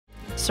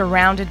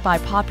Surrounded by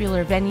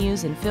popular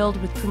venues and filled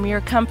with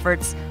premier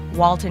comforts,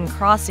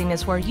 WaltonCrossing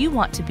is where you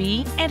want to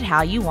be and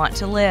how you want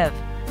to live.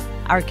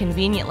 Our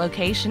convenient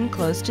location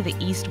close to the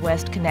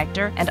east-west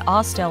connector and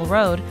Austell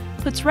Road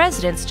puts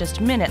residents just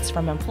minutes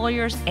from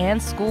employers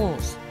and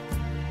schools.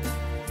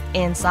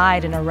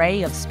 Inside, an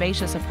array of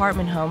spacious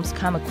apartment homes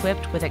come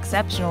equipped with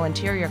exceptional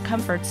interior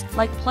comforts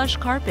like plush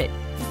carpet,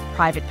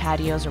 private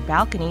patios or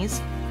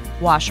balconies,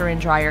 washer and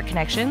dryer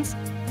connections,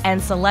 and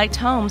select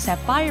homes have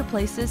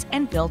fireplaces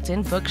and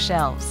built-in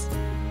bookshelves.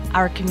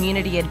 Our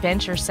Community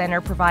Adventure Center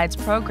provides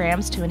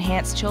programs to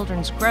enhance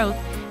children's growth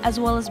as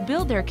well as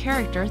build their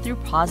character through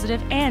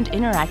positive and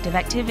interactive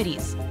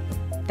activities.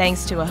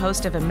 Thanks to a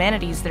host of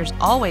amenities, there's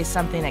always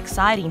something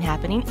exciting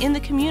happening in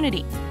the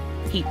community.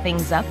 Heat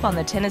things up on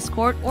the tennis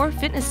court or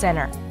fitness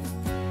center.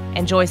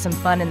 Enjoy some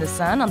fun in the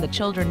sun on the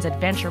Children's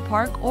Adventure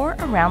Park or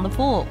around the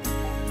pool.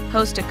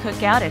 Host a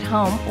cookout at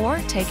home or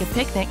take a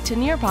picnic to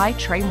nearby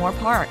Traymore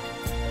Park.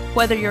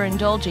 Whether you're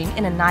indulging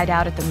in a night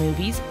out at the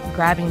movies,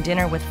 grabbing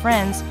dinner with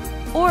friends,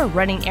 or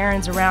running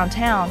errands around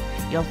town,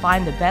 you'll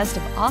find the best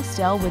of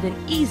Austell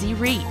within easy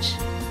reach.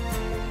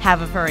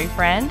 Have a furry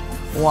friend?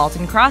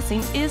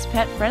 WaltonCrossing is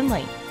pet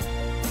friendly.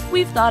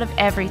 We've thought of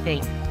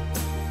everything: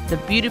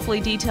 the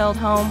beautifully detailed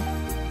home,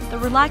 the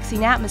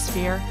relaxing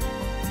atmosphere,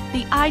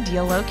 the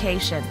ideal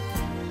location.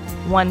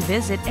 One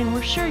visit and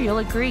we're sure you'll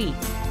agree,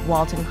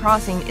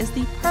 WaltonCrossing is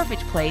the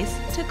perfect place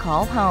to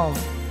call home.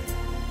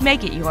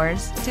 Make it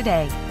yours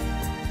today.